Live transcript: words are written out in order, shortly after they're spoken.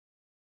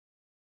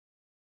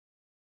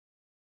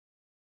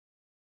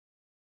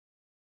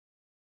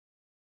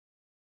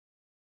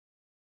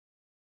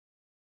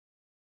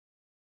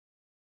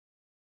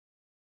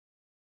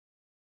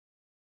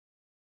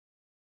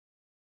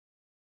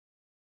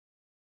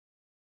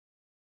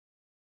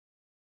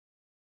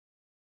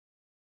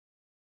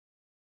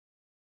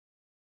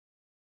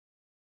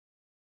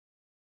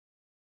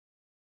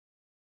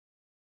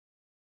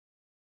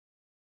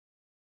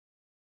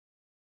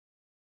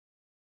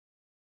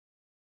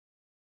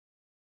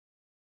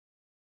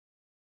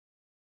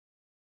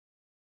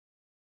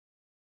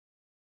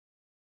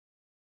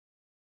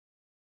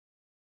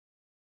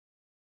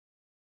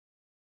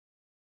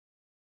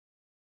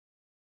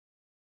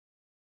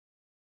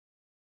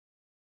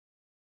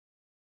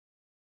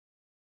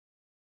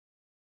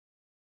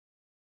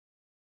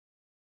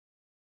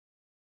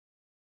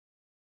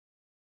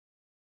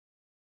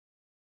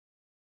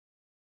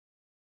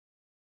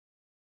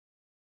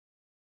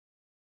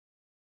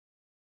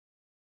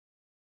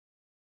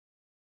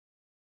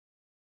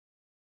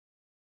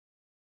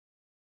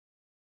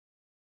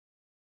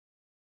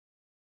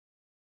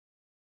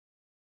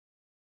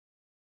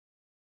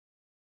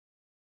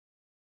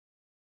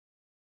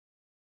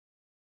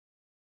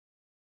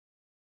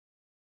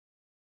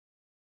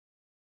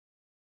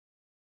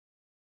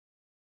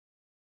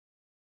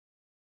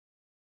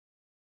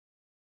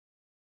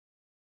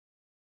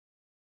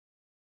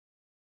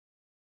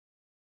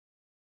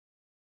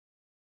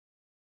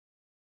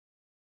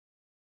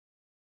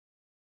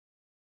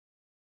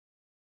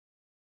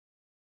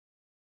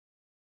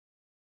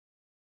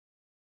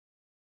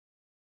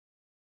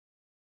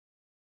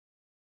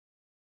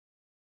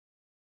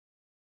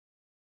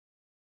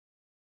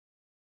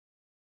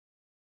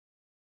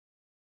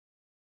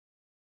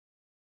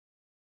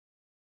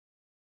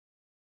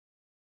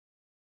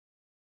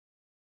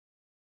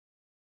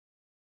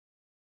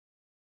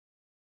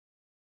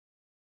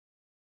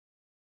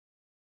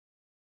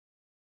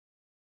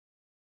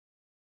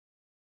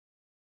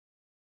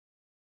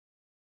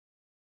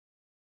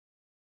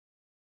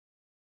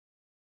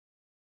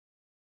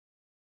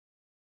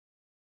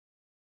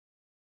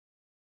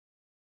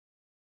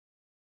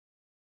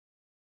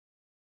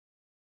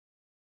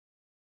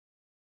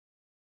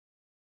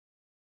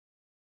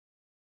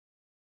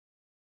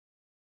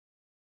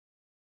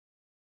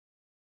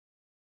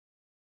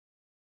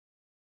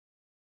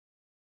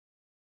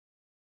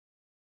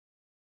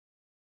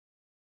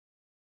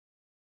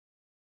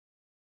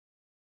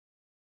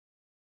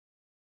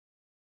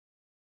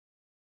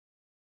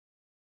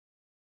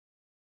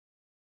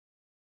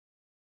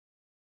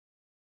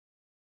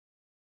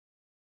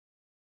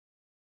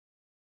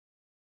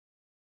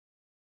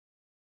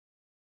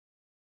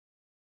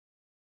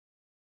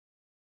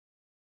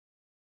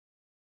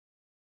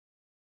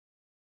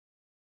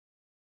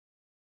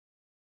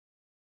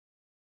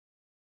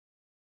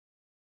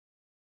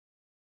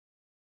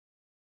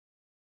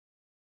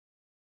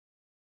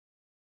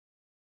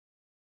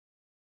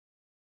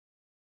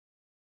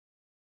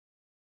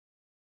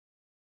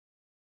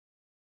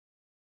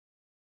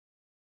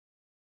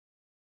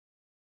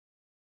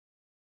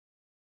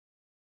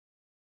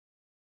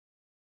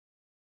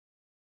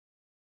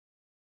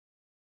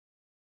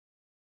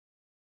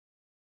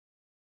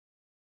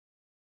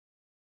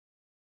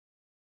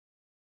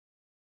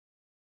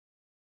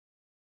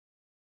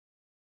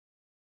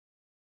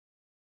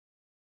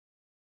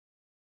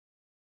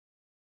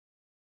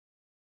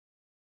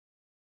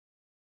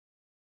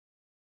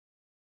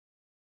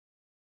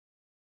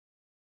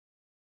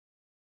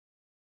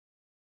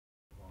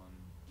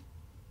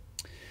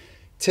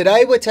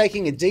Today we're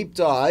taking a deep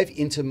dive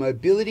into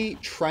mobility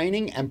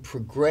training and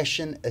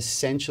progression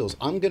essentials.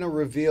 I'm going to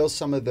reveal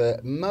some of the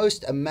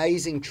most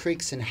amazing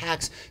tricks and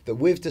hacks that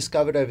we've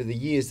discovered over the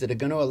years that are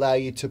going to allow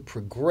you to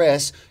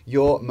progress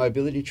your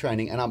mobility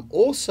training. And I'm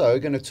also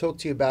going to talk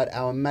to you about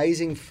our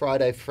amazing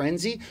Friday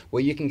Frenzy,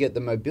 where you can get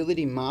the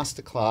Mobility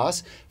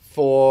Masterclass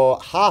for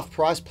half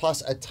price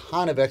plus a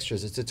ton of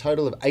extras. It's a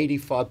total of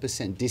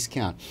 85%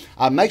 discount.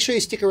 Make sure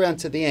you stick around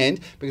to the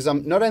end, because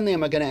not only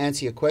am I going to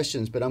answer your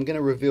questions, but I'm going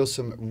to reveal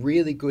some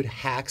really good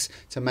hacks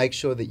to make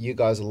sure that you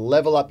guys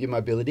level up your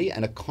mobility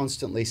and are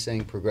constantly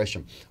seeing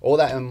progression. All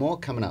that and more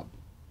coming up.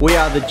 We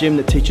are the gym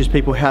that teaches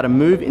people how to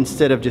move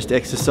instead of just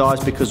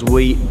exercise, because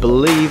we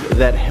believe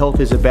that health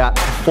is about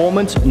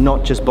performance,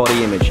 not just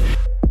body image.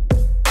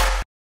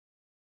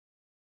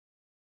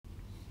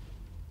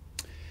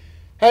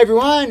 Hey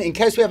everyone, in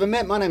case we haven't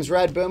met, my name's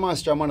Rad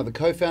Burmeister. I'm one of the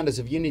co-founders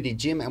of Unity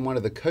Gym and one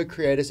of the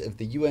co-creators of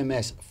the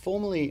UMS,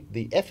 formerly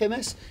the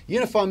FMS,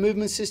 Unified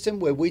Movement System,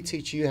 where we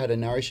teach you how to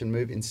nourish and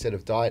move instead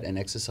of diet and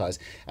exercise.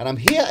 And I'm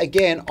here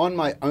again on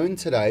my own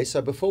today.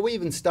 So before we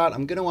even start,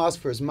 I'm going to ask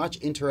for as much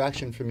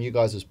interaction from you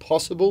guys as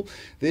possible.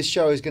 This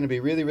show is going to be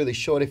really, really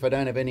short if I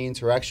don't have any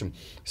interaction.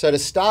 So to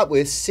start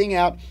with, sing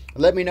out,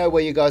 let me know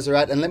where you guys are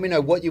at, and let me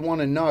know what you want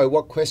to know,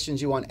 what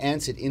questions you want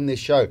answered in this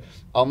show.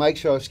 I'll make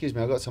sure, excuse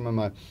me, I've got some of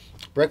my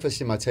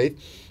breakfast in my teeth.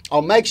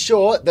 I'll make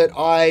sure that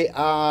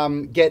I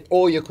get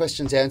all your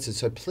questions answered.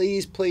 So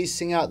please, please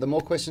sing out. The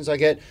more questions I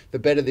get, the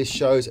better this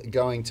show's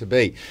going to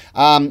be.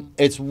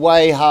 It's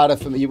way harder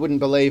for me. You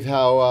wouldn't believe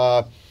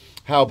how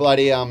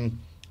bloody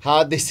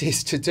hard this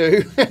is to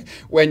do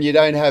when you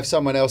don't have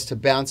someone else to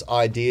bounce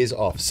ideas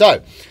off.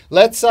 So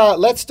let's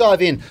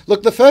dive in.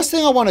 Look, the first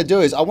thing I want to do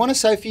is I want to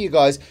say for you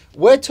guys,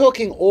 we're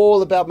talking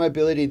all about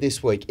mobility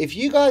this week. If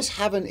you guys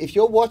haven't, if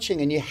you're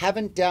watching and you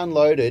haven't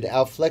downloaded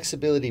our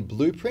flexibility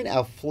blueprint,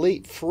 our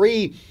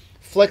free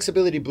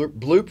flexibility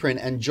blueprint,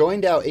 and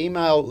joined our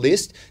email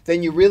list,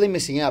 then you're really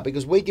missing out,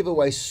 because we give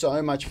away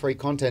so much free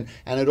content,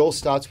 and it all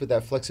starts with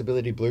that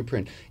flexibility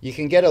blueprint. You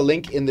can get a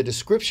link in the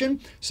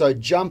description, so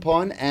jump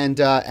on and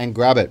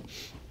grab it.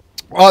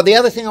 Oh, the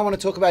other thing I want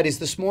to talk about is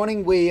this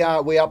morning we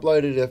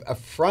uploaded a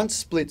front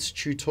splits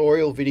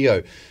tutorial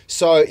video.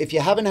 So if you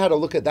haven't had a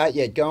look at that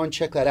yet, go and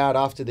check that out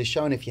after the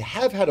show. And if you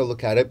have had a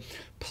look at it,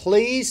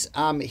 please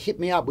hit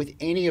me up with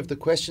any of the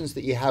questions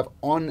that you have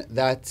on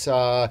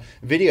that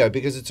video,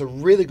 because it's a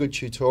really good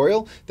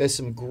tutorial. There's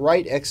some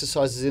great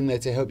exercises in there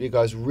to help you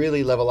guys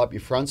really level up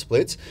your front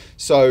splits.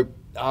 So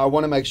I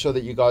want to make sure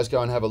that you guys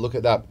go and have a look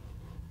at that.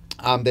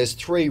 There's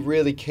three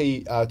really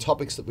key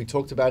topics that we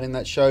talked about in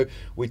that show.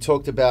 We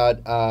talked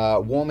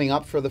about warming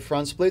up for the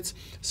front splits,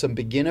 some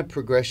beginner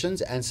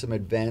progressions, and some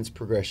advanced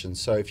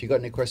progressions. So if you've got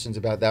any questions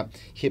about that,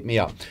 hit me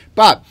up.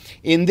 But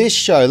in this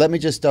show, let me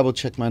just double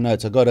check my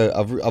notes. I've got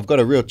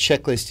a real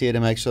checklist here to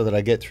make sure that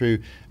I get through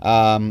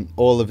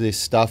all of this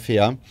stuff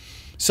here.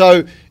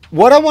 So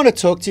what I want to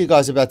talk to you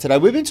guys about today,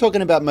 we've been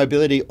talking about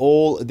mobility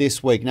all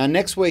this week. Now,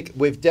 next week,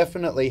 we've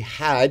definitely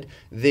had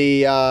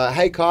the,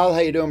 hey Kyle, how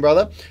you doing,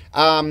 brother?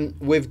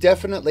 We've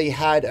definitely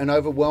had an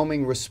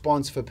overwhelming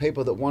response for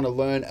people that want to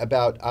learn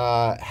about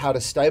how to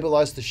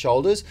stabilize the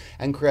shoulders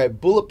and create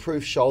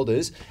bulletproof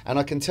shoulders. And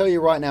I can tell you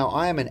right now,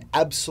 I am an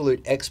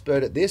absolute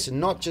expert at this, and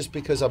not just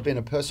because I've been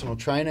a personal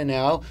trainer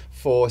now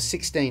for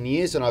 16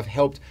 years and I've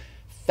helped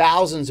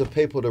thousands of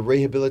people to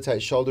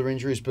rehabilitate shoulder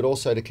injuries, but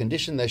also to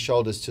condition their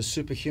shoulders to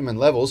superhuman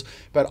levels.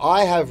 But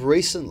I have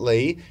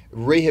recently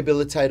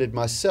rehabilitated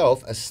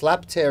myself a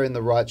slap tear in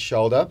the right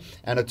shoulder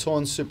and a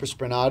torn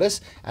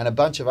supraspinatus and a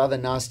bunch of other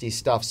nasty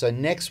stuff. So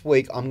next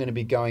week, I'm going to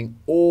be going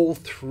all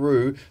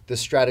through the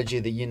strategy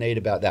that you need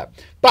about that.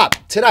 But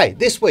today,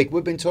 this week,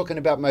 we've been talking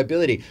about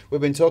mobility. We've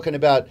been talking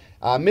about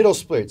middle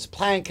splits,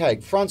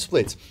 pancake, front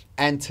splits.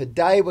 And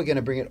today we're going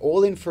to bring it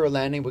all in for a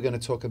landing. We're going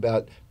to talk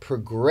about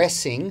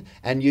progressing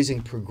and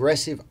using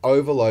progressive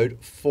overload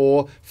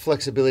for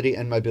flexibility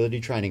and mobility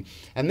training.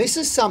 And this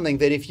is something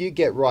that if you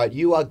get right,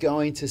 you are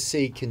going to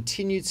see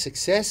continued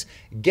success.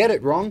 Get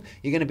it wrong,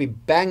 you're going to be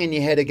banging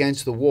your head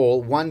against the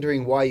wall,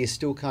 wondering why you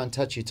still can't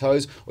touch your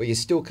toes or you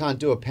still can't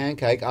do a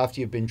pancake after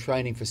you've been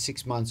training for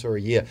 6 months or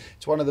a year.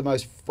 It's one of the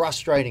most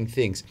frustrating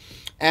things.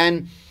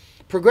 And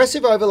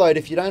progressive overload,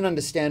 if you don't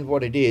understand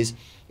what it is,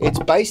 it's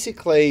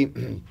basically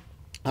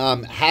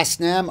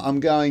Hasnam, I'm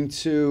going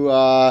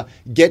to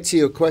get to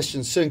your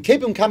questions soon.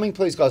 Keep them coming,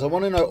 please, guys. I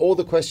want to know all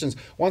the questions.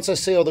 Once I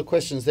see all the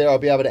questions there, I'll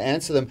be able to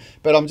answer them.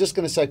 But I'm just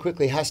going to say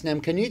quickly,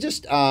 Hasnam, can you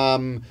just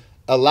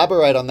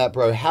elaborate on that,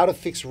 bro? How to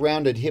fix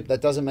rounded hip?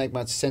 That doesn't make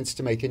much sense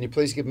to me. Can you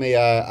please give me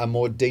a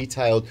more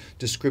detailed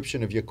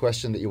description of your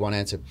question that you want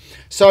answered?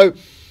 So,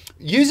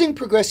 using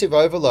progressive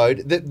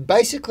overload,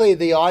 basically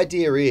the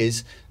idea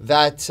is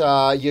that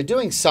you're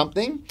doing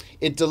something,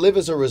 it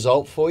delivers a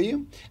result for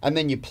you, and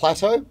then you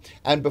plateau,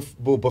 and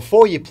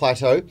before you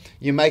plateau,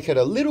 you make it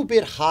a little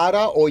bit harder,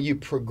 or you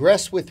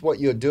progress with what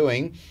you're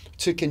doing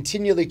to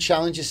continually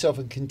challenge yourself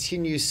and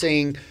continue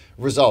seeing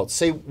results.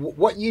 See,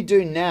 what you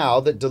do now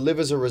that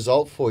delivers a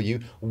result for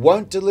you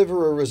won't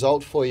deliver a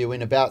result for you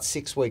in about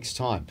 6 weeks'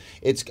 time.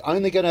 It's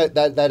only going to,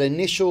 that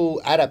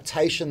initial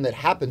adaptation that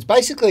happens.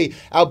 Basically,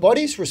 our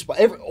bodies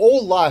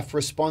all life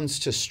responds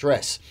to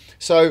stress.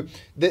 So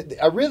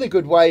a really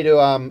good way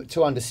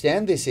to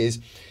understand this is,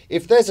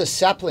 if there's a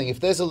sapling,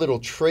 if there's a little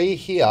tree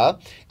here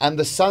and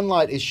the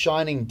sunlight is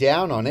shining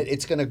down on it,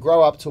 it's going to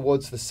grow up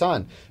towards the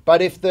sun.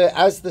 But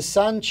as the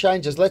sun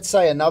changes, let's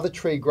say another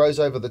tree grows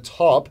over the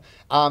top,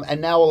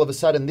 and now all of a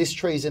sudden this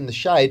tree's in the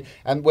shade,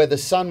 and where the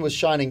sun was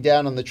shining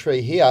down on the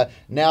tree here,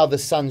 now the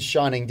sun's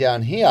shining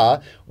down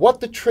here, what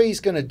the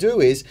tree's going to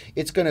do is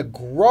it's going to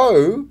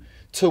grow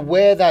to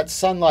where that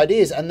sunlight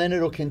is, and then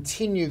it'll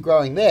continue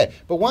growing there.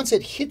 But once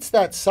it hits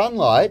that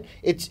sunlight,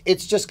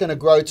 it's just going to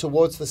grow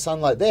towards the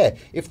sunlight there.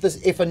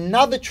 If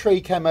another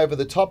tree came over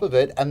the top of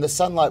it and the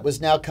sunlight was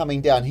now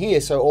coming down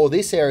here, so all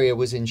this area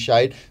was in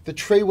shade, the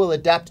tree will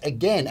adapt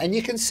again. And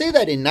you can see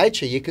that in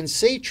nature. You can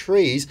see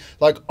trees,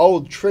 like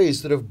old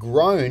trees that have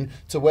grown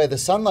to where the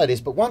sunlight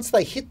is, but once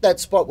they hit that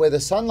spot where the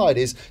sunlight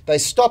is, they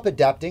stop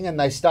adapting and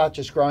they start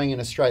just growing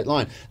in a straight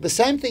line. The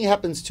same thing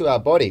happens to our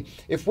body.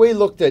 If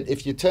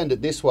you turned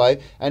it this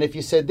way, and if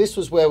you said this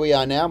was where we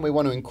are now and we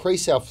want to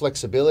increase our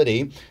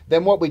flexibility,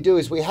 then what we do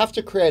is we have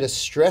to create a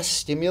stress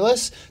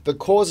stimulus that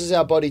causes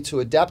our body to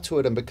adapt to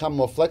it and become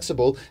more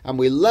flexible, and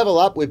we level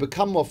up, we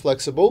become more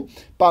flexible,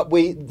 but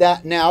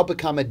that now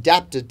become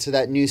adapted to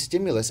that new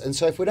stimulus. And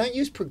so if we don't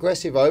use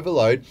progressive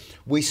overload,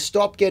 we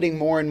stop getting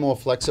more and more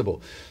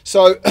flexible.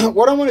 So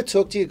what I want to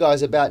talk to you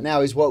guys about now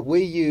is what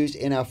we used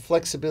in our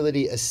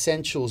Flexibility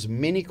Essentials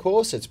mini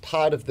course. It's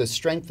part of the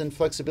Strength and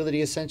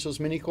Flexibility Essentials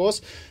mini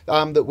course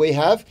that we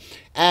have.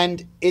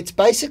 And it's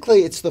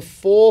the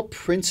 4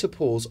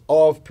 principles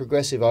of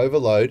progressive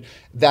overload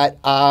that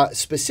are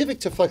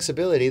specific to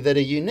flexibility that are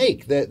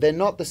unique. They're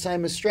not the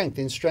same as strength.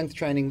 In strength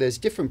training, there's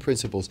different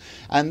principles.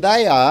 And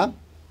they are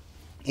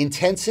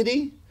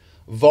intensity,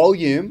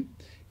 volume,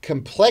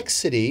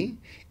 complexity,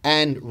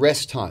 and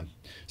rest time.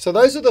 So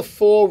those are the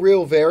 4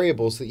 real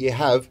variables that you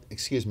have.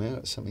 Excuse me, I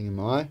got something in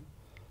my eye.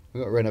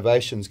 We've got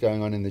renovations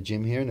going on in the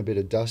gym here and a bit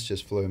of dust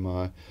just flew in my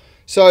eye.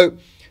 So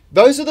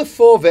those are the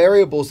 4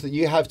 variables that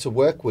you have to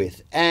work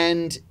with.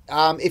 And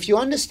if you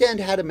understand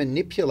how to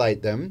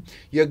manipulate them,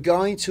 you're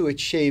going to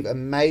achieve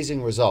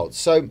amazing results.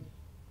 So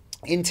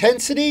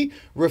intensity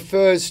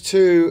refers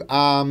to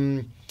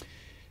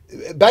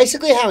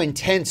basically how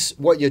intense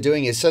what you're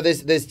doing is. So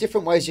there's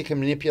different ways you can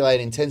manipulate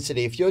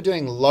intensity. If you're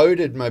doing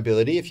loaded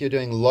mobility, if you're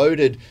doing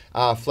loaded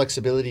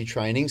flexibility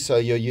training, so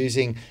you're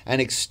using an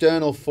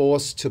external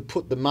force to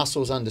put the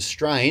muscles under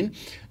strain,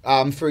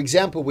 for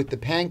example, with the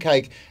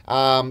pancake,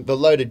 the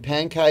loaded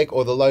pancake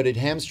or the loaded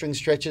hamstring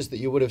stretches that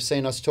you would have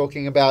seen us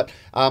talking about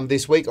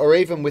this week, or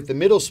even with the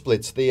middle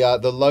splits,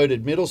 the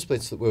loaded middle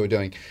splits that we were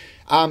doing,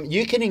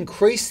 you can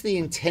increase the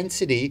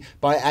intensity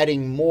by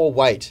adding more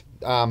weight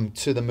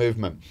to the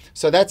movement.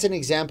 So that's an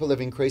example of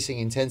increasing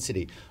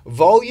intensity.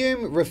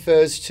 Volume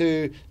refers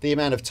to the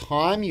amount of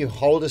time you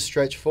hold a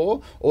stretch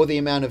for, or the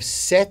amount of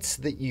sets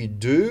that you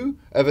do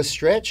of a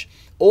stretch,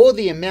 or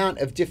the amount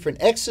of different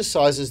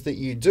exercises that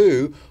you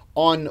do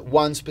on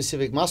one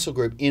specific muscle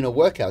group in a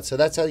workout. So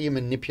that's how you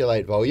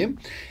manipulate volume.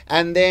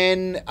 And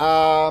then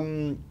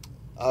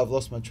I've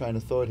lost my train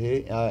of thought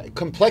here.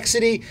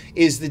 Complexity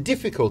is the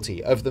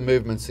difficulty of the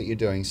movements that you're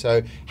doing.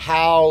 So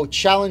how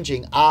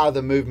challenging are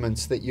the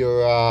movements that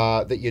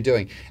you're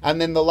doing? And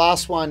then the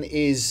last one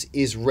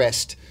is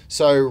rest.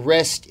 So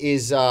rest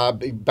is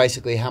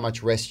basically how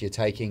much rest you're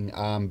taking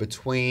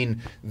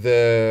between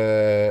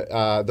the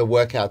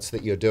workouts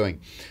that you're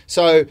doing.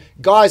 So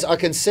guys, I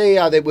can see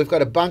that we've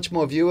got a bunch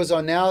more viewers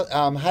on now.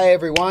 Hey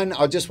everyone,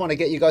 I just want to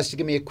get you guys to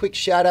give me a quick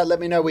shout out. Let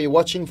me know where you're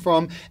watching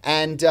from,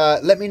 and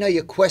let me know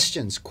your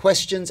questions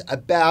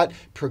about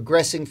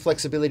progressing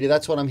flexibility.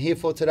 That's what I'm here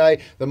for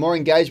today. The more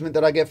engagement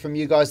that I get from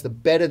you guys, the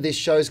better this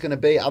show is going to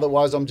be.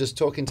 Otherwise, I'm just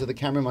talking to the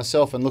camera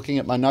myself and looking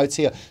at my notes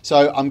here.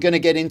 So I'm going to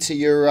get into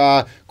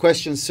your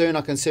questions soon.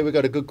 I can see we've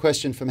got a good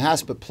question from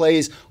Haas, but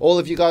please, all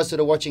of you guys that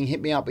are watching,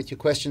 hit me up with your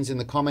questions in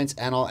the comments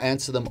and I'll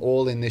answer them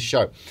all in this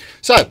show.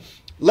 So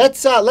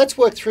let's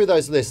work through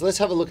those lists. Let's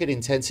have a look at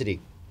intensity.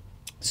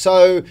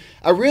 So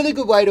a really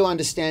good way to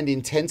understand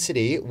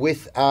intensity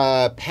with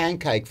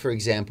pancake, for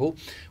example,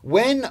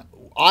 when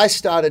I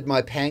started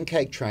my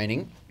pancake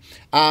training,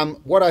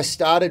 what I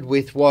started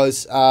with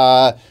was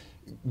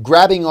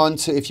grabbing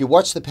onto, if you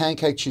watch the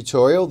pancake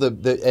tutorial,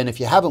 and if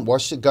you haven't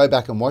watched it, go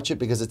back and watch it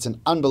because it's an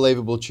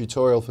unbelievable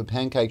tutorial for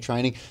pancake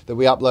training that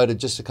we uploaded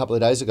just a couple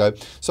of days ago.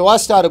 So I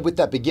started with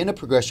that beginner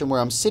progression where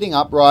I'm sitting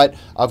upright,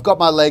 I've got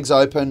my legs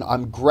open,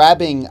 I'm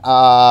grabbing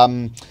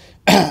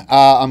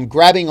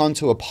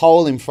onto a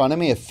pole in front of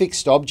me, a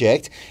fixed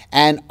object,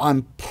 and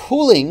I'm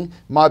pulling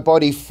my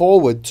body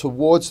forward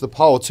towards the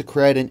pole to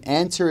create an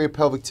anterior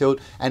pelvic tilt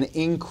and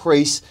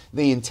increase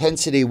the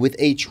intensity with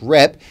each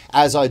rep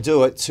as I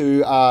do it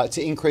to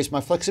increase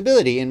my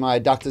flexibility in my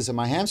adductors and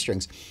my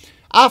hamstrings.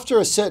 After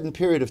a certain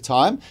period of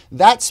time,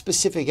 that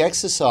specific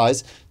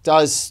exercise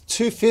does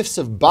 2/5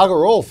 of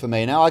bugger all for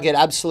me. Now I get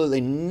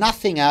absolutely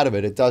nothing out of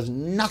it. It does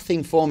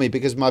nothing for me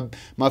because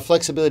my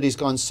flexibility has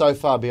gone so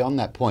far beyond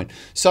that point.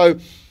 So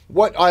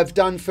what I've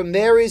done from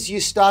there is you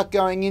start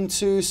going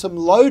into some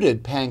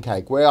loaded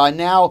pancake, where I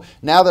now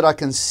that I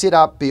can sit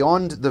up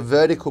beyond the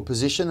vertical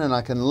position and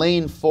I can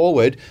lean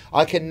forward,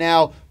 I can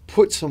now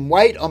put some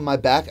weight on my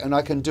back and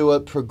I can do a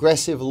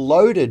progressive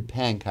loaded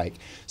pancake.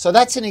 So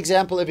that's an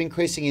example of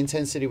increasing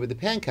intensity with the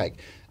pancake.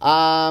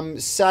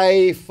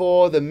 Say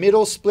for the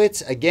middle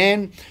splits,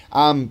 again,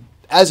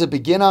 as a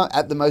beginner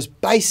at the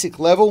most basic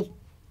level,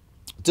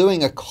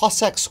 doing a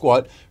Cossack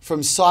squat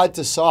from side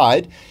to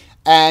side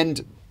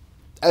and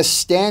a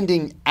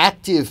standing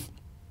active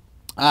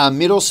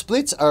middle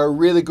splits are a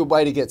really good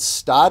way to get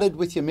started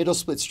with your middle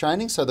splits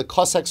training. So the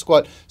Cossack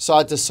squat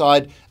side to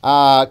side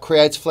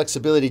creates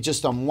flexibility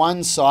just on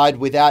one side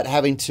without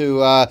having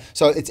to,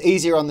 so it's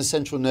easier on the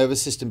central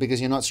nervous system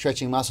because you're not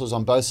stretching muscles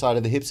on both sides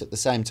of the hips at the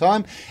same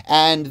time.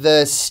 And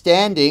the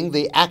standing,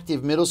 the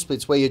active middle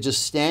splits where you're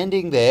just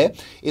standing there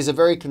is a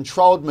very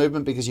controlled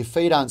movement because your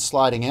feet aren't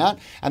sliding out.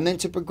 And then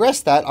to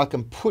progress that, I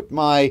can put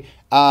my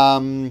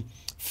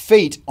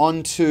feet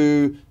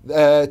onto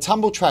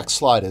tumble track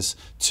sliders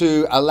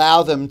to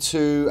allow them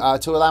to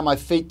allow my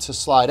feet to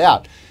slide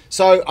out.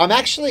 So I'm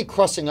actually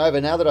crossing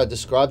over, now that I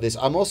described this,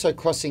 I'm also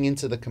crossing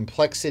into the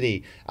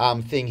complexity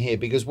thing here,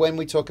 because when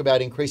we talk about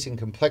increasing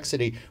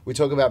complexity, we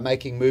talk about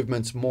making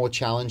movements more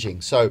challenging.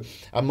 So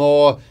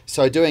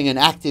doing an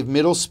active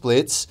middle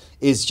splits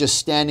is just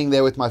standing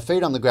there with my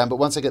feet on the ground, but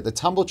once I get the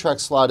tumble track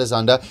sliders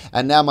under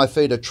and now my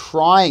feet are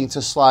trying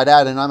to slide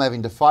out and I'm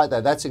having to fight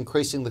that, that's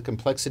increasing the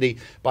complexity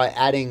by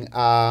adding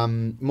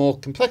more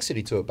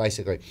complexity to it,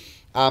 basically.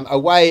 A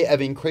way of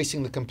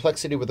increasing the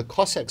complexity with a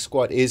Cossack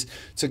squat is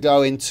to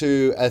go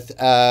into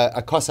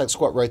a Cossack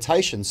squat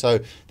rotation. So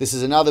this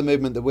is another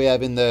movement that we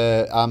have in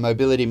the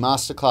mobility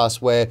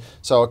masterclass where,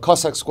 so a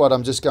Cossack squat,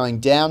 I'm just going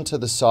down to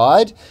the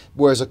side,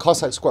 whereas a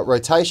Cossack squat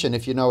rotation,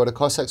 if you know what a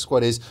Cossack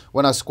squat is,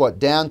 when I squat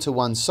down to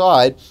one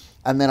side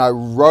and then I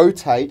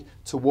rotate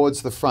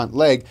towards the front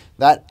leg,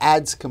 that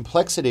adds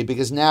complexity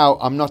because now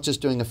I'm not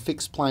just doing a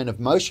fixed plane of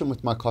motion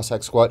with my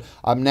Cossack squat,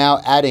 I'm now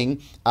adding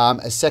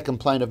a second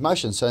plane of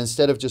motion. So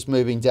instead of just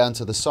moving down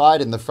to the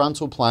side in the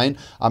frontal plane,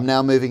 I'm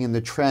now moving in the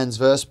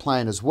transverse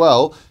plane as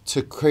well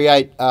to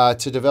create,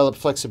 to develop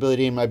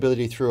flexibility and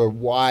mobility through a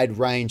wide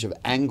range of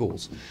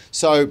angles.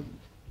 So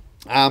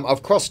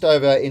I've crossed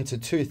over into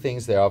two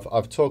things there.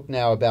 I've talked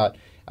now about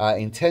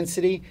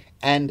intensity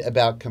and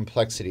about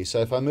complexity. So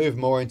if I move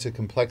more into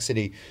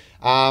complexity,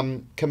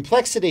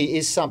 complexity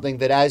is something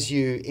that as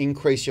you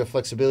increase your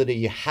flexibility,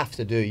 you have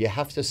to do. You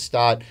have to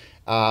start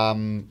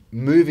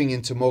moving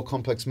into more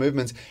complex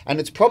movements. And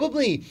it's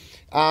probably,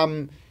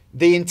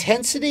 the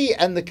intensity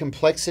and the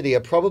complexity are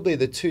probably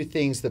the two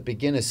things that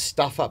beginners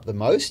stuff up the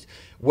most,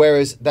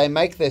 whereas they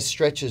make their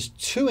stretches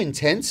too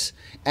intense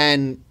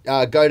and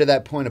go to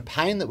that point of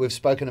pain that we've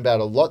spoken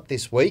about a lot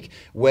this week,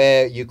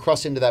 where you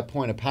cross into that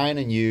point of pain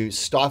and you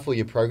stifle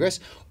your progress,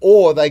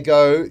 or they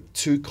go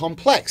too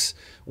complex,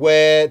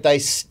 where they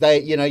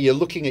you know, you're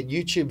looking at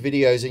YouTube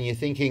videos and you're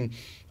thinking,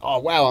 oh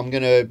wow, I'm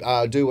going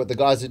to do what the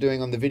guys are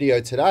doing on the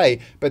video today,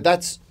 but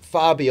that's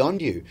far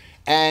beyond you.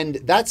 And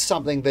that's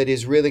something that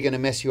is really going to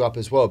mess you up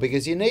as well,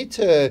 because you need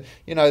to,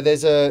 you know,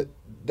 there's a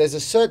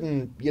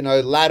certain, you know,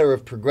 ladder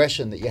of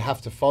progression that you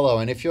have to follow.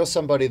 And if you're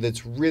somebody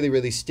that's really,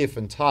 really stiff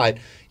and tight,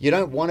 you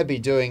don't want to be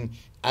doing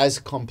as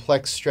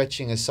complex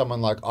stretching as someone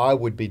like I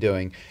would be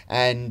doing.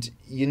 And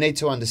you need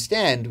to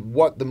understand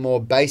what the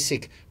more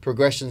basic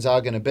progressions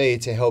are going to be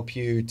to help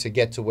you to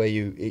get to where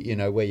you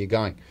know, where you're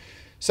going.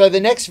 So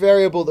the next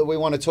variable that we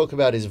want to talk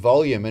about is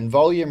volume. And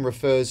volume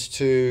refers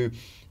to,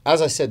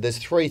 as I said, there's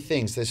three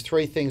things. There's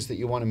three things that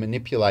you want to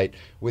manipulate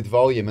with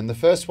volume. And the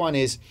first one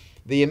is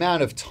the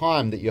amount of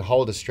time that you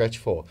hold a stretch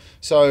for.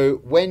 So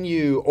when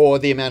you, or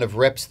the amount of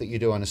reps that you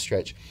do on a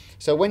stretch.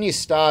 So when you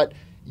start,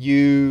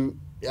 you,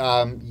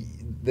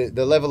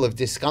 the level of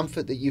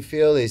discomfort that you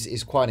feel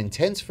is quite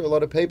intense for a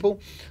lot of people.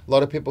 A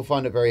lot of people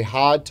find it very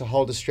hard to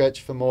hold a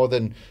stretch for more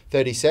than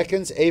 30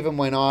 seconds. Even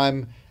when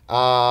I'm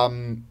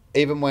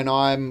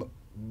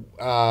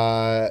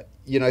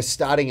you know,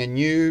 starting a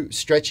new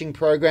stretching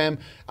program,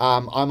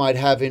 I might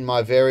have in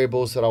my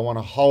variables that I want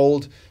to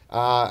hold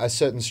a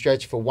certain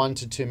stretch for 1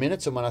 to 2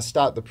 minutes. And when I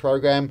start the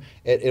program,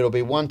 it'll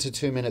be 1 to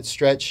 2 minute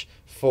stretch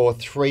for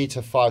 3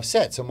 to 5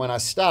 sets. And when I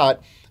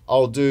start,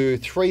 I'll do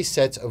 3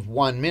 sets of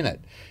 1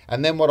 minute.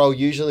 And then what I'll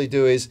usually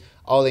do is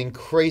I'll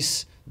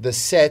increase the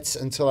sets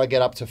until I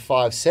get up to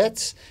 5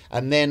 sets.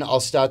 And then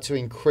I'll start to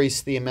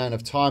increase the amount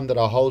of time that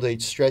I hold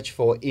each stretch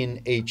for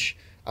in each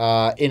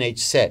in each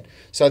set.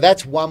 So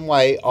that's one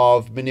way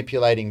of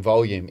manipulating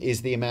volume,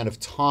 is the amount of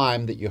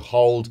time that you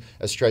hold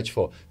a stretch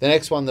for. The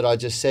next one that I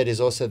just said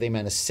is also the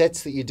amount of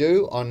sets that you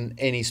do on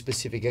any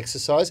specific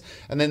exercise.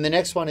 And then the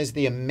next one is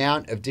the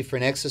amount of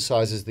different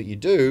exercises that you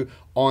do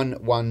on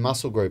one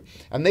muscle group.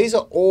 And these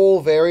are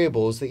all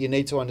variables that you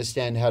need to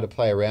understand how to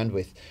play around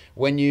with.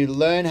 When you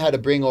learn how to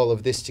bring all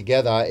of this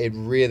together, it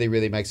really,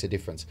 really makes a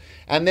difference.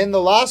 And then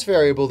the last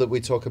variable that we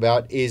talk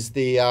about is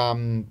the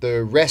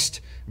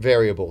rest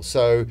variable.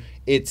 So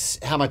it's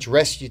how much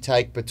rest you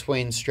take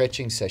between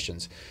stretching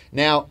sessions.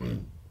 Now,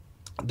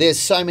 there's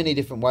so many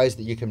different ways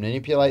that you can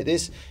manipulate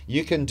this.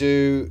 You can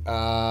do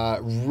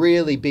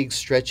really big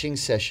stretching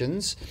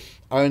sessions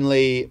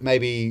only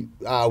maybe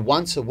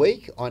once a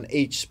week on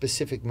each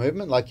specific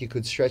movement. Like you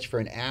could stretch for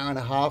an hour and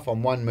a half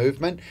on one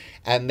movement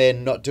and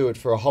then not do it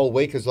for a whole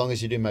week, as long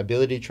as you do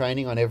mobility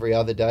training on every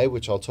other day,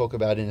 which I'll talk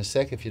about in a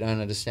sec if you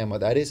don't understand what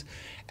that is.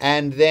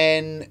 And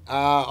then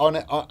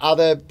on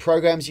other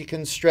programs, you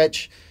can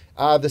stretch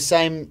the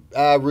same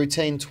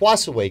routine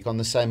twice a week on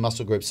the same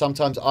muscle group.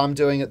 Sometimes I'm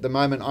doing, at the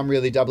moment, I'm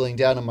really doubling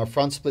down on my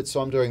front splits, so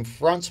I'm doing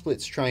front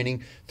splits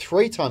training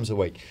 3 times a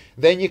week.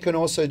 Then you can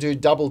also do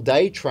double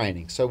day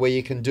training, so where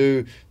you can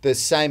do the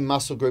same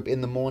muscle group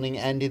in the morning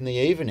and in the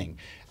evening.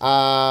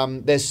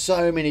 There's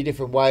so many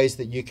different ways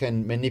that you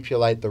can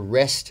manipulate the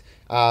rest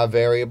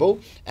variable,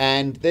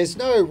 and there's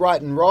no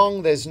right and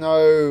wrong. There's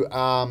no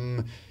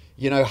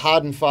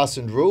hard and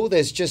fastened rule.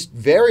 There's just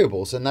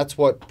variables, and that's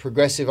what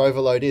progressive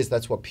overload is.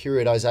 That's what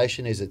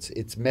periodization is.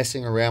 It's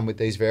messing around with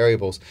these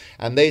variables,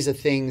 and these are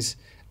things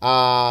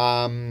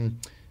that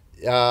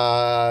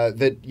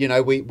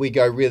we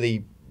go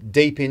really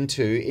deep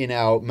into in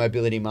our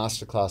mobility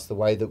masterclass, the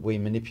way that we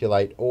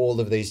manipulate all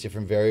of these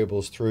different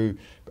variables through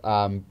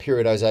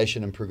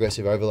periodization and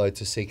progressive overload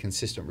to see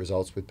consistent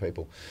results with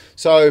people.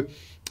 So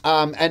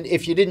and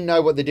if you didn't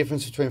know what the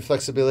difference between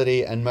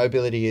flexibility and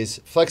mobility is,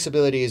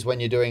 flexibility is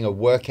when you're doing a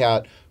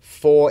workout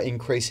for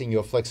increasing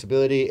your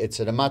flexibility. It's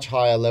at a much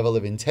higher level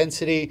of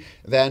intensity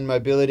than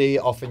mobility.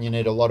 Often you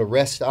need a lot of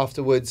rest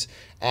afterwards.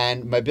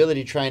 And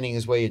mobility training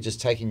is where you're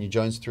just taking your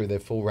joints through their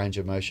full range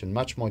of motion,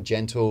 much more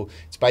gentle.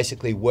 It's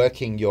basically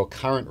working your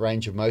current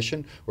range of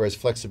motion, whereas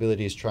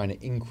flexibility is trying to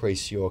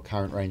increase your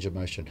current range of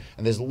motion.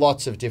 And there's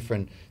lots of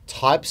different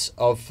types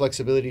of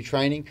flexibility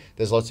training.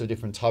 There's lots of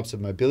different types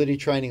of mobility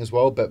training as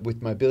well, but with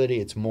mobility,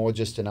 it's more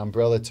just an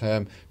umbrella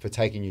term for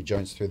taking your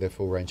joints through their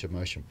full range of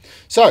motion.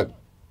 So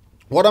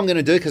what I'm going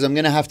to do, because I'm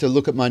going to have to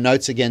look at my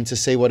notes again to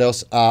see what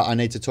else I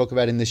need to talk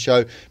about in this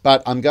show,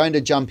 but I'm going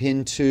to jump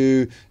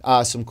into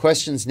some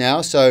questions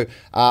now. So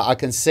I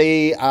can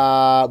see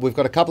we've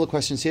got a couple of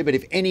questions here, but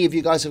if any of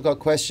you guys have got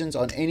questions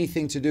on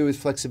anything to do with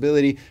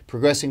flexibility,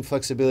 progressing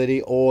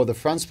flexibility, or the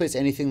front splits,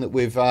 anything that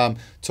we've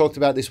talked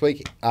about this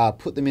week,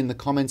 put them in the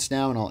comments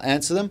now and I'll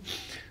answer them.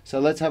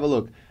 So let's have a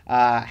look.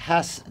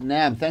 Has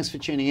Nam, thanks for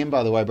tuning in,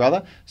 by the way,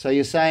 brother. So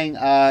you're saying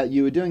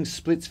you were doing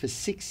splits for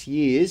 6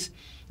 years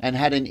and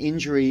had an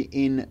injury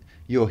in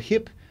your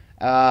hip.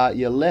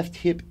 Your left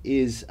hip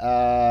is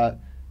go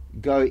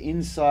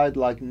inside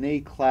like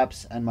knee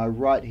claps, and my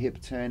right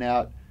hip turn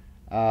out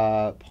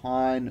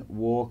pine,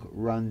 walk,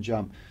 run,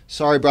 jump.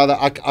 Sorry, brother,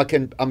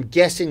 I'm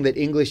guessing that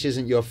English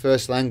isn't your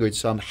first language,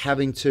 so I'm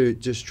having to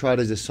just try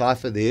to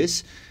decipher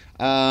this.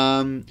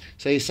 So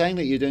you're saying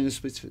that you're doing the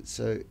splits,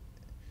 so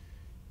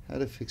how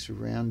to fix a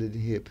rounded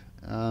hip.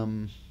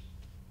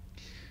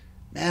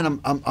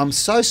 Man, I'm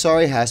so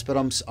sorry, Has, but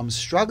I'm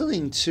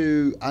struggling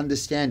to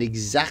understand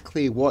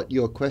exactly what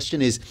your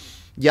question is.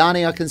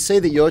 Yanni, I can see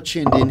that you're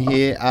tuned in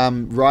here,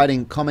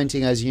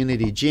 commenting as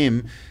Unity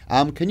Gym.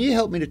 Can you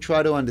help me to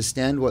try to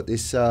understand what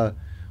this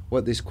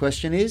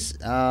question is?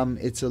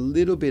 It's a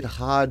little bit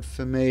hard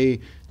for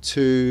me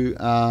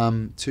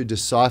to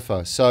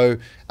decipher. So,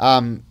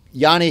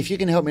 Yanni, if you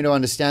can help me to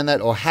understand that,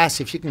 or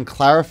Has, if you can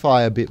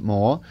clarify a bit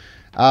more.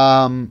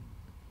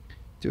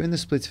 Doing the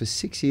splits for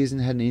 6 years and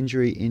had an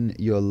injury in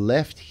your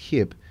left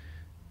hip.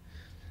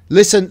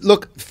 Listen,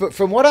 look,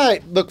 from what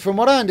I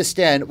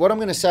understand, what I'm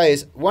going to say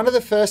is one of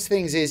the first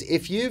things is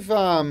if you've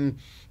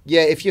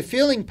if you're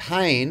feeling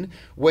pain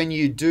when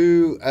you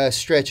do a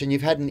stretch and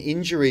you've had an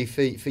injury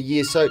for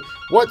years, so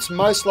what's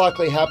most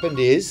likely happened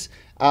is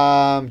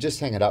just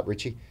hang it up,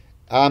 Richie.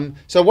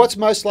 So what's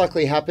most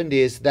likely happened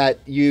is that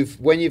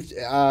when you've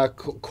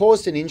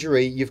caused an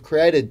injury, you've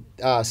created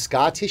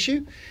scar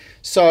tissue.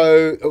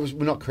 So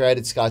we're not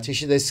created scar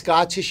tissue. There's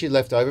scar tissue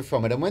left over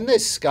from it, and when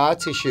there's scar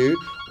tissue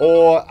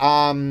or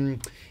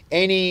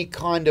any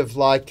kind of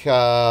you'll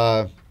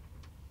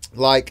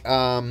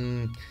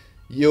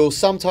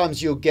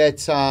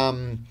get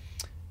God,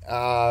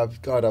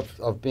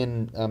 I've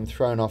been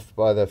thrown off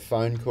by the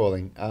phone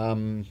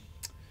calling.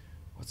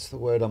 What's the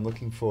word I'm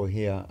looking for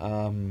here?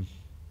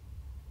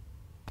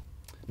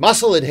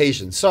 Muscle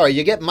adhesion. Sorry,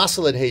 you get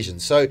muscle adhesion.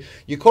 So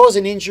you cause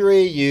an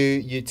injury,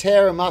 you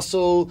tear a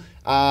muscle,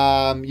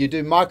 you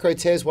do micro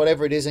tears,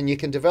 whatever it is, and you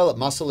can develop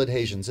muscle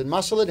adhesions. And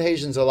muscle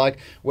adhesions are like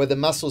where the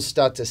muscles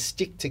start to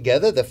stick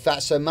together.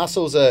 So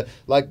muscles are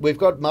like, we've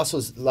got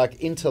muscles like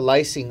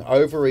interlacing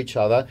over each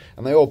other,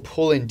 and they all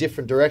pull in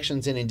different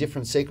directions and in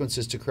different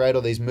sequences to create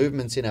all these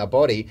movements in our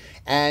body.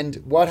 And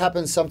what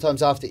happens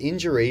sometimes after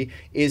injury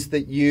is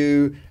that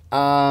you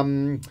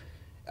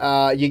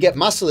get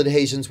muscle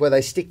adhesions where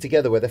they stick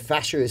together, where the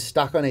fascia is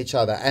stuck on each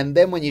other. And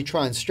then when you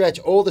try and stretch,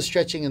 all the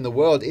stretching in the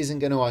world isn't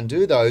going to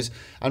undo those.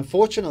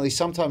 Unfortunately,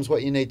 sometimes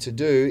what you need to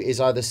do is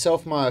either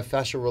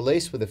self-myofascial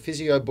release with a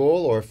physio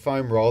ball or a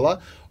foam roller,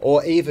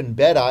 or even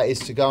better is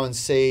to go and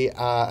see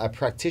a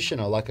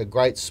practitioner, like a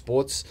great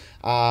sports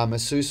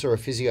masseuse or a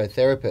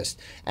physiotherapist.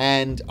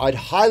 And I'd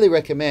highly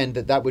recommend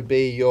that would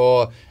be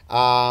your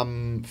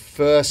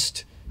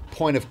first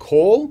point of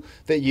call,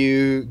 that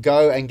you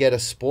go and get a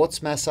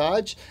sports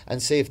massage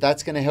and see if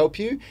that's going to help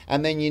you.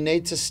 And then you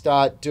need to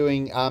start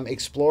doing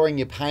exploring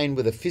your pain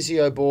with a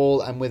physio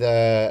ball and with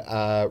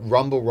a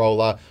rumble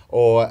roller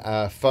or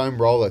a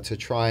foam roller to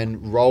try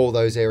and roll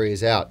those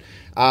areas out.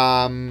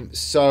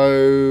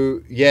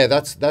 So yeah,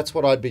 that's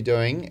what I'd be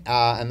doing,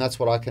 and that's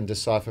what I can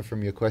decipher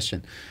from your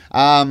question.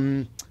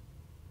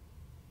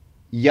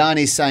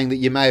 Yanni's saying that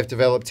you may have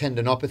developed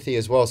tendinopathy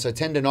as well. So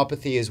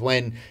tendinopathy is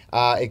when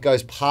it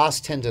goes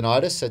past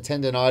tendinitis. So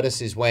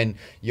tendinitis is when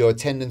your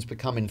tendons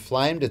become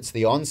inflamed. It's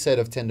the onset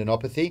of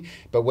tendinopathy.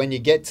 But when you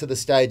get to the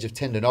stage of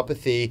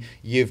tendinopathy,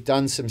 you've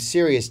done some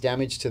serious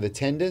damage to the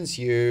tendons.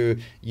 You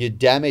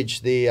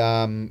damage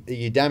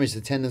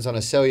the tendons on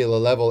a cellular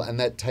level, and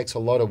that takes a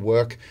lot of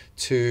work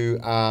to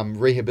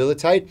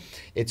rehabilitate.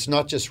 It's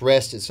not just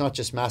rest, it's not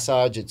just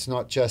massage, it's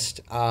not just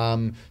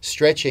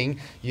stretching.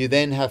 You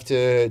then have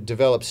to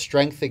develop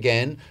strength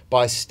again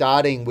by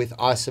starting with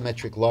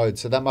isometric load.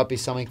 So that might be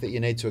something that you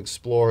need to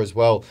explore as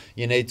well.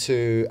 You need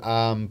to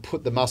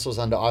put the muscles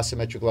under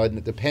isometric load, and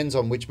it depends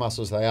on which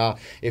muscles they are.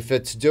 If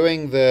it's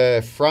doing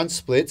the front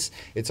splits,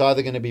 it's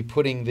either going to be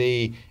putting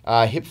the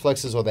hip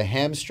flexors or the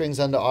hamstrings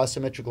under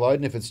isometric load,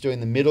 and if it's doing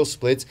the middle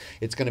splits,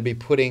 it's going to be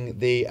putting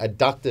the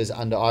adductors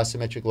under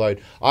isometric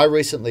load. I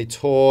recently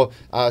tore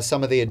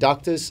some of the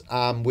adductors,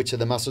 which are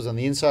the muscles on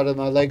the inside of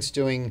my legs,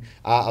 doing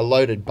a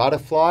loaded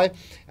butterfly,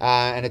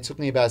 and it took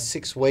me about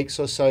 6 weeks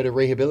or so to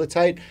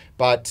rehabilitate,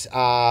 but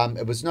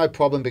it was no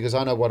problem because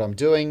I know what I'm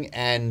doing,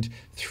 and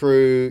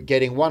through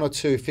getting 1 or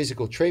 2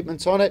 physical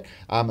treatments on it,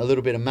 a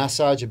little bit of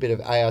massage, a bit of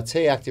ART,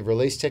 active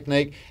release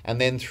technique, and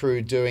then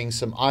through doing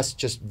some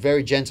just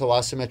very gentle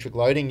isometric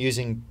loading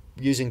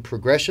using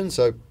progression.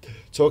 So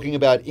talking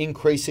about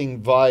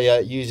increasing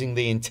via using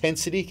the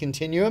intensity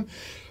continuum,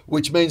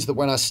 which means that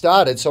when I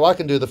started, so I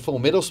can do the full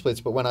middle splits,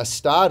 but when I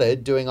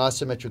started doing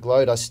isometric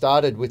load, I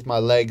started with my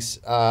legs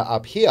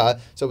up here.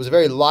 So it was a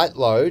very light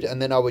load, and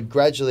then I would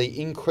gradually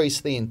increase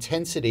the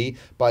intensity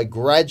by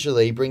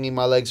gradually bringing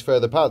my legs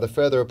further apart. The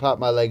further apart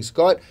my legs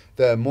got,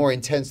 the more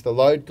intense the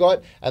load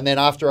got. And then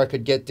after I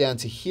could get down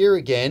to here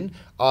again,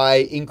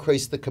 I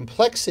increased the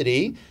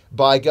complexity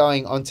by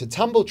going onto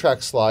tumble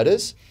track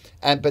sliders,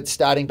 but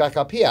starting back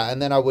up here.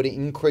 And then I would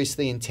increase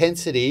the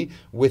intensity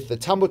with the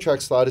tumble track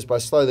sliders by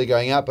slowly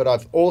going up, but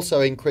I've also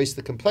increased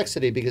the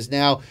complexity because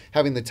now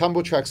having the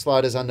tumble track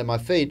sliders under my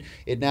feet,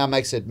 it now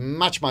makes it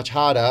much, much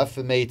harder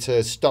for me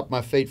to stop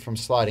my feet from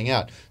sliding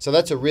out. So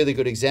that's a really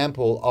good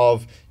example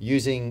of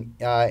using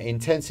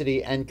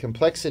intensity and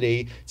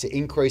complexity to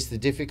increase the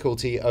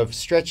difficulty of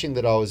stretching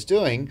that I was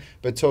doing,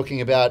 but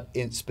talking about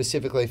it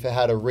specifically for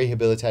how to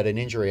rehabilitate an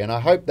injury. And I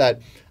hope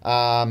that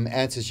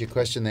answers your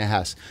question there,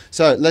 Hass.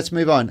 So let's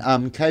move on.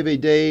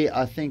 KBD,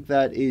 I think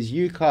that is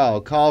you,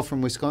 Kyle. Kyle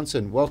from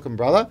Wisconsin. Welcome,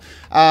 brother.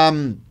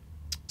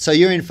 So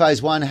you're in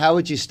phase 1. How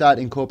would you start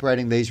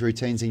incorporating these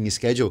routines in your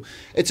schedule?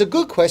 It's a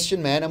good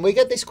question, man. And we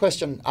get this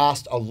question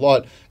asked a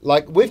lot.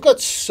 Like, we've got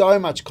so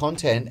much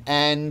content,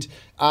 and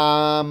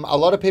a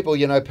lot of people,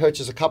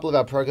 purchase a couple of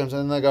our programs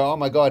and then they go, oh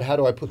my God, how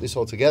do I put this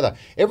all together?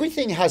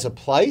 Everything has a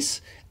place,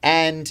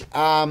 and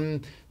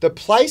the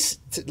place,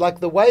 like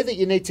the way that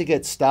you need to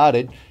get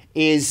started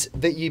is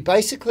that you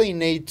basically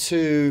need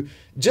to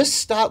just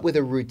start with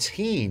a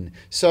routine.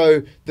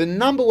 So the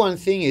number one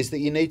thing is that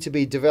you need to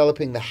be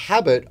developing the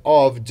habit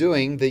of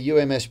doing the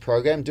UMS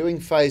program, doing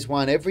phase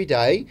 1 every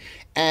day,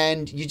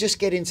 and you just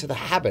get into the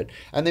habit.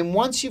 And then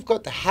once you've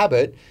got the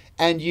habit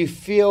and you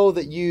feel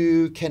that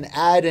you can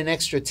add an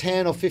extra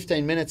 10 or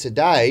 15 minutes a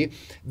day,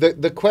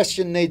 the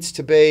question needs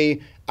to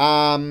be,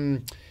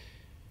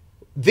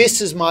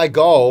 this is my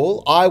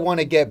goal. I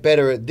want to get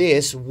better at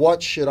this.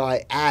 What should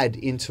I add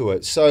into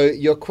it? So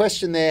your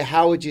question there,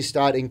 how would you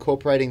start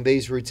incorporating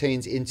these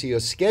routines into your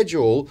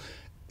schedule?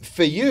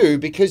 For you,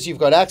 because you've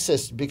got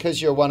access,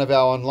 because you're one of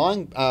our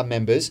online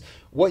members,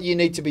 what you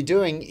need to be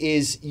doing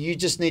is you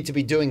just need to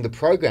be doing the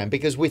program,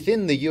 because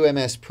within the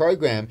UMS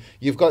program,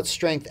 you've got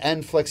strength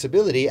and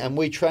flexibility, and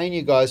we train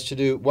you guys to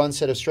do one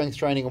set of strength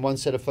training and one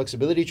set of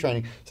flexibility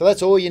training. So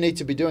that's all you need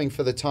to be doing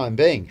for the time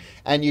being.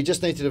 And you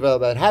just need to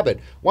develop that habit.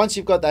 Once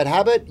you've got that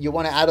habit, you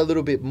want to add a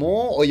little bit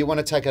more, or you want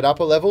to take it up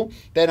a level,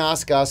 then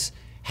ask us,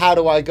 how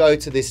do I go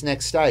to this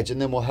next stage? And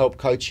then we'll help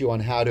coach you on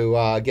how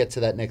to get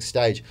to that next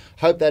stage.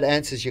 Hope that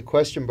answers your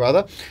question,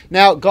 brother.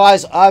 Now,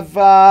 guys, I've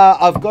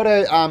got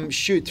to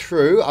shoot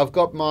through. I've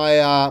got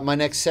my my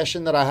next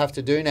session that I have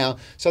to do now.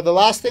 So the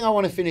last thing I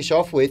want to finish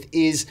off with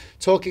is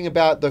talking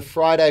about the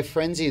Friday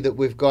Frenzy that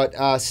we've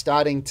got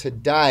starting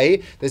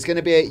today. There's going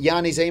to be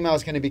Yanni's email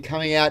is going to be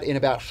coming out in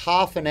about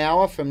half an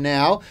hour from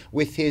now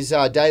with his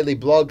daily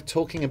blog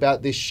talking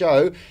about this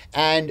show.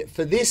 And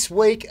for this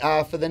week,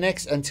 for the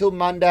next, until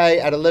Monday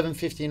at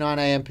 11:59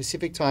 a.m.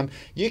 Pacific time,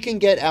 you can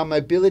get our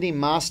Mobility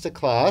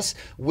Masterclass,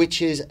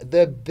 which is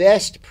the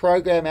best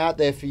program out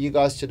there for you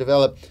guys to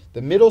develop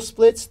the middle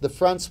splits, the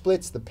front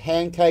splits, the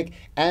pancake,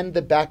 and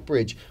the back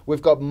bridge.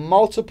 We've got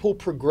multiple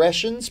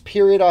progressions,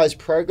 periodized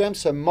programs,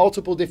 so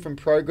multiple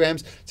different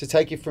programs to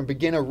take you from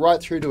beginner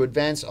right through to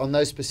advanced on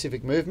those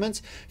specific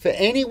movements. For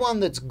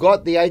anyone that's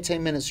got the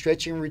 18-minute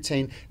stretching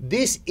routine,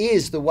 this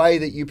is the way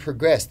that you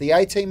progress. The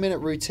 18-minute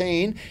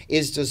routine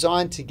is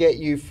designed to get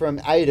you from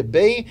A to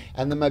B,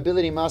 and the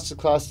Mobility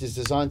Masterclass is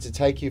designed to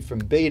take you from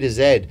B to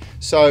Z.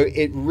 So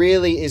it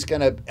really is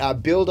going to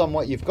build on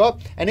what you've got.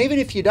 And even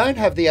if you don't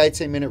have the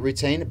 18-minute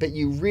routine, but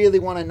you really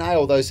want to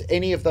nail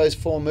any of those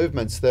 4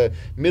 movements, the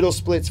middle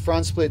splits,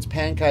 front splits,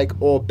 pancake,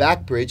 or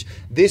back bridge,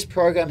 this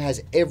program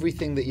has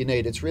everything that you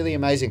need. It's really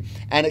amazing.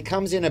 And it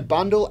comes in a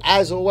bundle.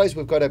 As always,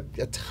 we've got a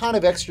ton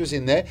of extras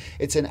in there.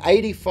 It's an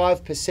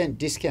 85%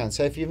 discount.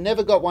 So if you've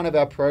never got one of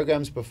our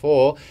programs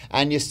before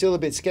and you're still a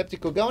bit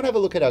skeptical, go and have a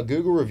look at our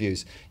Google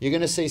reviews. You're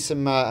going to see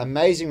some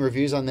amazing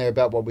reviews on there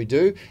about what we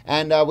do.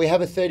 And we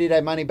have a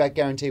 30-day money-back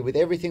guarantee with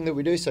everything that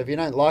we do. So if you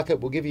don't like it,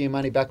 we'll give you your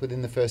money back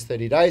within the first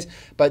 30 days.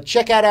 But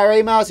check out our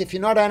emails. If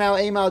you're not on our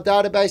email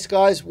database,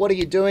 guys, what are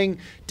you doing?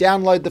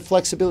 Download the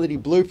Flexibility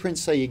Blueprint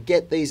so you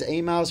get these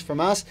emails from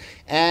us.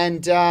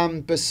 And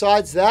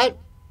besides that,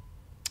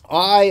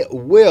 I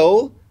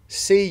will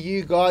see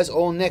you guys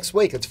all next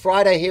week. It's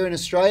Friday here in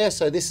Australia,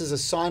 so this is a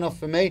sign off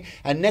for me.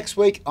 And next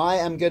week, I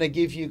am going to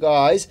give you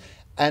guys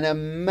an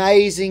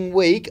amazing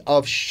week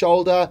of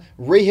shoulder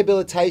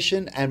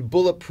rehabilitation and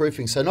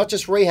bulletproofing. So not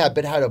just rehab,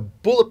 but how to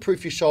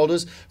bulletproof your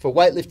shoulders for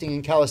weightlifting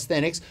and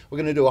calisthenics. We're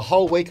going to do a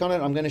whole week on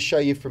it. I'm going to show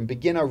you from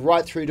beginner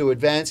right through to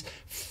advanced,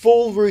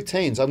 full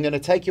routines. I'm going to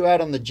take you out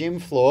on the gym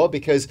floor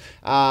because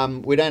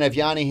we don't have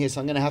Yanni here,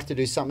 so I'm going to have to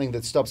do something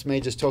that stops me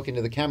just talking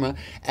to the camera.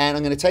 And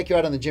I'm going to take you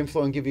out on the gym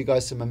floor and give you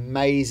guys some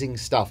amazing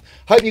stuff.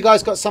 Hope you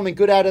guys got something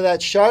good out of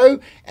that show,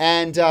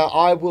 and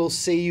I will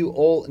see you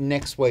all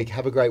next week.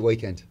 Have a great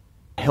weekend.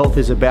 Health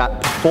is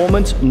about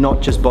performance, not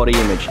just body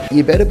image.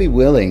 You better be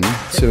willing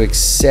to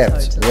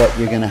accept what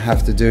you're going to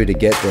have to do to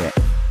get there.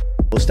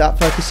 We'll start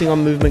focusing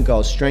on movement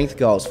goals, strength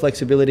goals,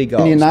 flexibility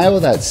goals. When you nail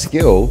that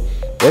skill,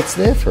 it's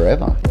there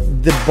forever.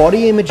 The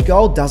body image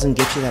goal doesn't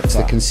get you that far. It's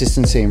the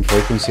consistency and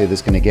frequency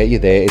that's going to get you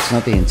there. It's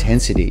not the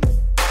intensity.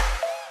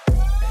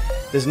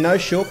 There's no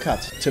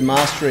shortcuts to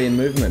mastery and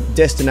movement.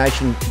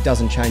 Destination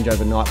doesn't change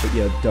overnight, but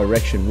your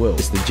direction will.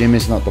 The gym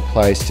is not the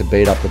place to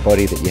beat up the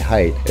body that you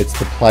hate. It's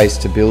the place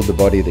to build the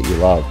body that you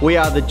love. We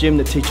are the gym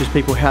that teaches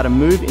people how to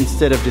move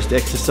instead of just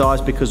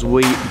exercise, because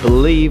we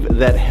believe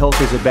that health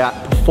is about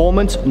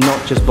performance,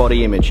 not just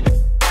body image.